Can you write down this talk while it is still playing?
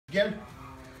Again.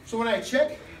 So when I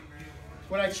check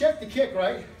the kick,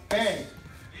 right, bang.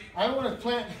 I don't want to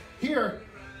plant here,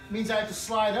 means I have to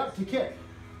slide up to kick,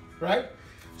 right?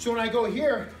 So when I go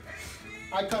here,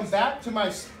 I come back to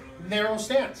my narrow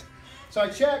stance. So I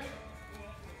check,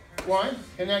 1,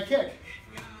 and then I kick.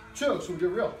 2, so we do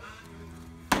it real.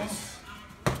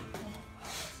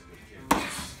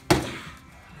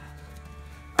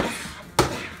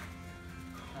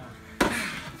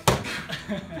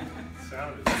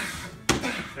 Sounded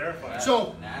terrifying.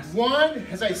 So 1,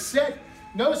 as I set,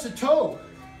 notice the toe.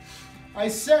 I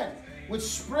set, which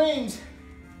springs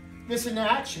this into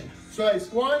action. So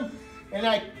it's 1, and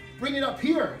I bring it up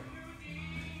here,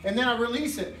 and then I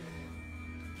release it.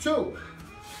 2,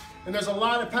 and there's a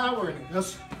lot of power in it.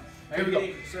 Here we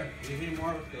go. Sir, you need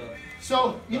more with the...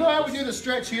 So, you know how we do the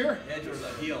stretch here? Edge or the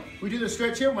heel. We do the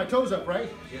stretch here with my toes up, right?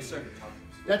 Yes, sir.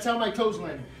 That's how my toes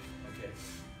land. Okay.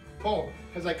 Boom,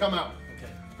 as I come out.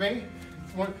 Okay. Bang.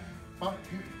 1, up,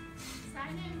 here.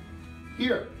 Sign in.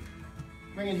 Here.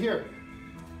 Bring it here.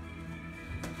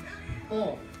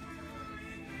 Boom.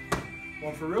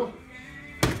 1 for real.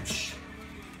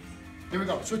 Here we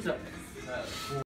go. Switch it up.